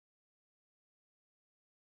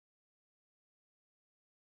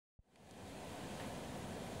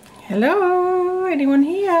Hello, anyone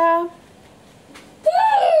here?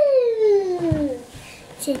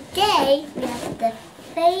 Today we have the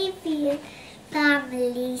Sylvanian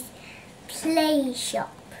family's play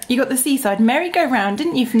shop. You got the Seaside merry-go-round,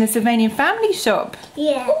 didn't you, from the Sylvanian family shop?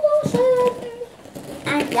 Yeah. Awesome.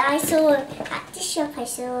 And I saw at the shop I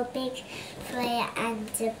saw a big player and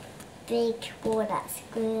a big walnut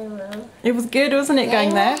squirrel. It was good, wasn't it,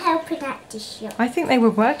 going there? They were helping at the shop. I think they were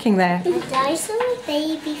working there. And I saw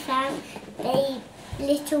a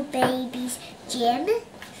little baby's gym,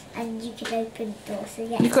 and you can open the door. So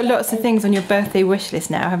You've got lots of things on your birthday wish list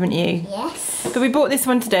now, haven't you? Yes. But we bought this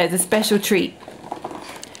one today as a special treat.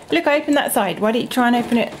 Look, I opened that side. Why don't you try and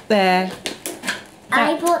open it there?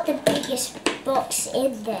 I bought the biggest box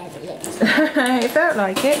in there that looks It felt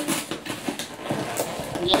like it.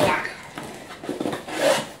 Yeah.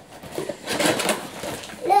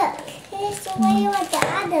 Look, here's the way of the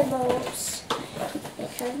animals.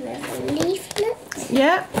 Because there's a leaflet.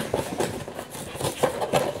 Yeah.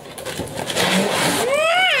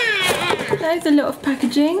 There's a lot of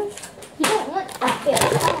packaging. You don't want that bit.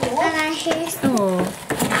 And here's Oh.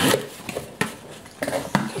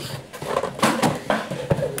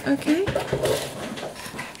 Okay.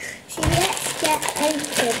 so let's get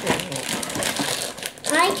open.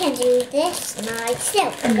 I can do this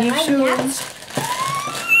myself. Are you sure?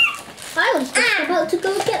 I was just about to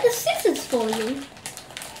go get the scissors for you.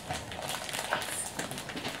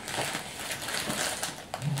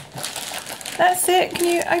 That's it. Can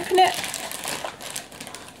you open it?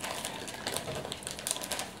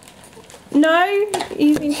 No?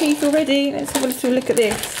 Using teeth already? Let's have a little look at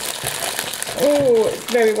this. Oh,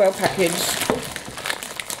 it's very well packaged.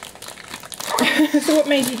 So what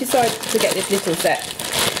made you decide to get this little set?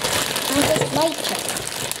 I just like it.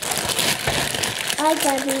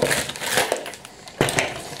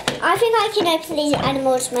 I think I can open these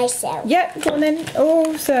animals myself. Yep, go on then.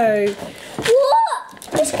 Also, What?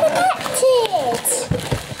 It's connected.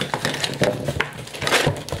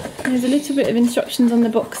 there's a little bit of instructions on the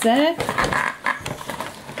box there.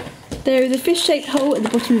 There is a fish-shaped hole at the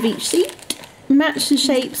bottom of each seat. Match the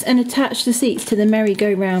shapes and attach the seats to the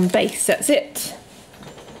merry-go-round base. That's it.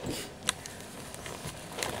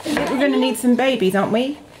 I think we're going to need some babies, aren't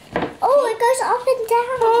we? Oh, it goes up and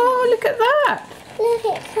down. Oh, look at that. Look,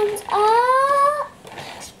 it comes up.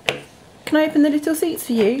 Can I open the little seats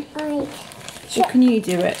for you? Or can you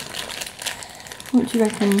do it? What do you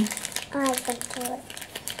reckon? I can do it.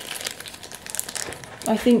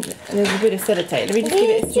 I think there's a bit of sellotape. Let me just give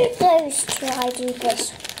it a Do snip. those two, I do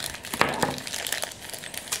this.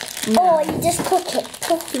 Oh, you just cook it.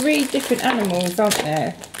 Three different animals, aren't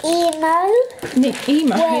there? Emo,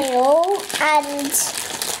 Emo. whale, and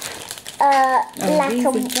black these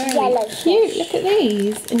and are very yellow cute. fish. Look at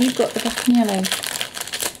these. And you've got the black and yellow.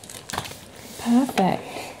 Perfect.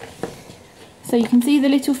 So you can see the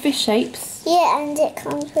little fish shapes. Yeah, and it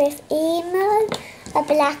comes with emo, a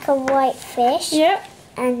black and white fish, Yep.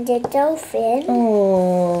 and a dolphin.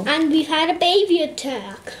 Oh. And we've had a baby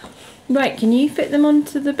attack. Right, can you fit them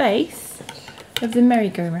onto the base of the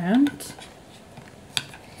merry-go-round?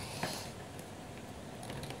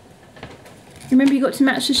 Remember, you got to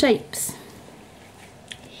match the shapes.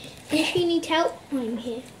 If you need help, I'm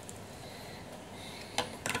here.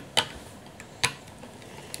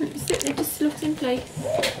 That's it, they just slot in place.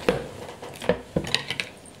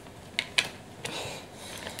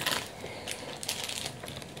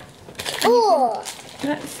 Oh,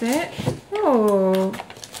 That's it. Oh.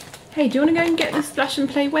 Hey, do you want to go and get the splash and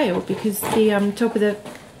play whale? Because the top of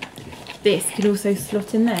this can also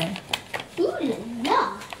slot in there. Ooh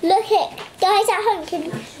la look it. Guys at home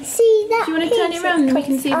can see that. Do you want to turn it around and we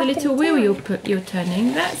can see the little wheel you're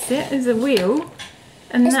turning? That's it, there's a wheel.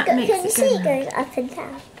 And that Can makes you it see go it round. goes up and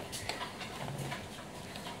down?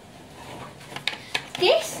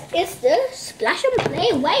 This is the Splash and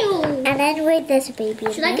Play whale. And then wait, there's a baby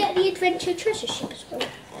in Should I there. get the Adventure Treasure Ship as well?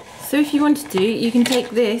 So if you wanted to, you can take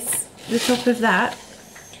this, the top of that,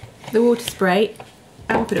 the water spray,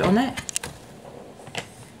 and put it on there.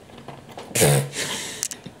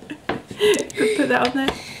 Put that on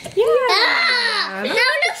there. Yeah. Ah, now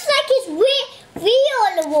it looks like it's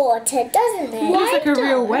real water, doesn't it? Looks like a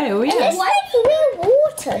real whale, It yeah. looks like real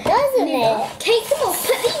water, doesn't it? Take them off,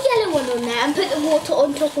 put the yellow one on there and put the water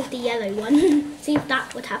on top of the yellow one. See if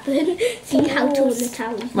that would happen. See how tall the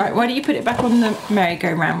town. Right, why don't you put it back on the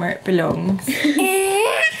merry-go-round where it belongs?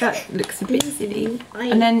 That looks a bit silly.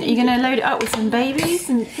 And then you're going to load it up with some babies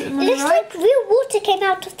and put them on It the looks ride? like real water came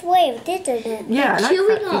out of the whale, didn't it? Yeah, I like Queuing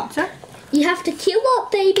that up. picture. You have to queue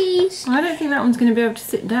up, babies. I don't think that one's going to be able to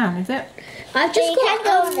sit down, is it? I've just got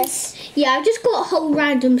I've just got a whole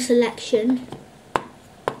random selection.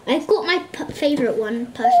 I've got my favourite one,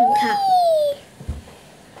 Persian cat.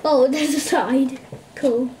 Oh, there's a slide.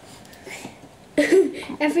 Cool.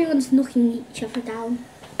 Everyone's knocking each other down.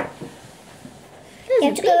 You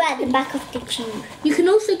have to go at the back of the tube. You can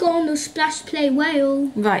also go on the splash play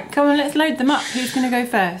whale. Right, come on, let's load them up. Who's going to go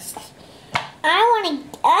first?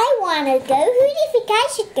 I wanna go. Who do you think I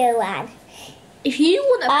should go on? If you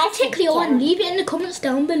want a particular one, leave it in the comments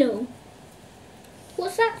down below.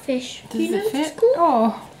 What's that fish? Does it what fit? it's called?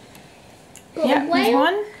 Oh. Got a whale,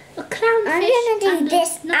 one. a clownfish. I'm gonna do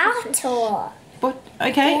this another fish. otter.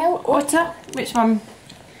 Okay, otter. Which one?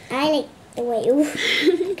 I like the whale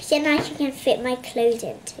because then I can fit my clothes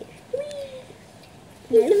into.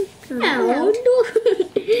 No. No.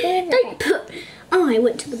 Don't put. I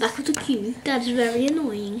went to the back of the queue. That's very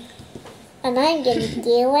annoying. And I'm gonna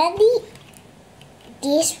do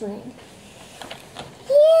this one.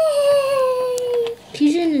 Yay!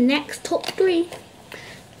 She's in the next top 3.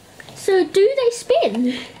 So do they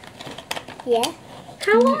spin? Yeah.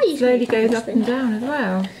 How are you? Slowly goes up and down as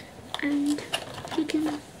well. And you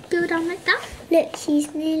can go down like that. Look,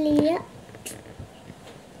 she's nearly up.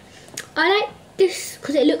 I like this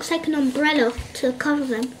because it looks like an umbrella to cover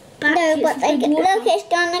them. No, but look, it's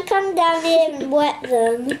gonna come down here and wet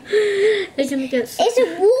them. It's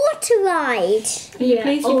a water ride. Are you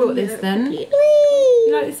pleased you brought this then? Whee!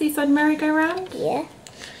 You like the Seaside merry-go-round? Yeah.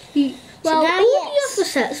 Well, all the other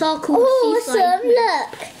sets are called Seaside. Awesome!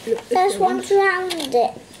 Look, there's one around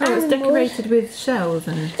it. Oh, it's decorated with shells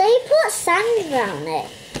and. They put sand around it,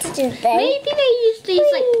 didn't they? Maybe they use these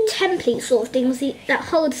like template sort of things that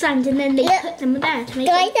hold sand, and then they put them there to make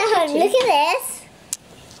Guys it at home, pretty. look at this.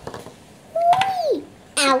 Whee!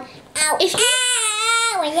 Ow! Ow! If you-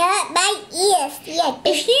 Ow! I hurt my ears. Yeah.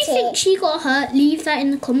 If you think she got hurt, leave that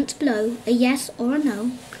in the comments below. A yes or a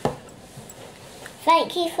no.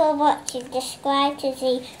 Thank you for watching. Subscribe to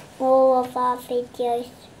see more of our videos.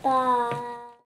 Bye.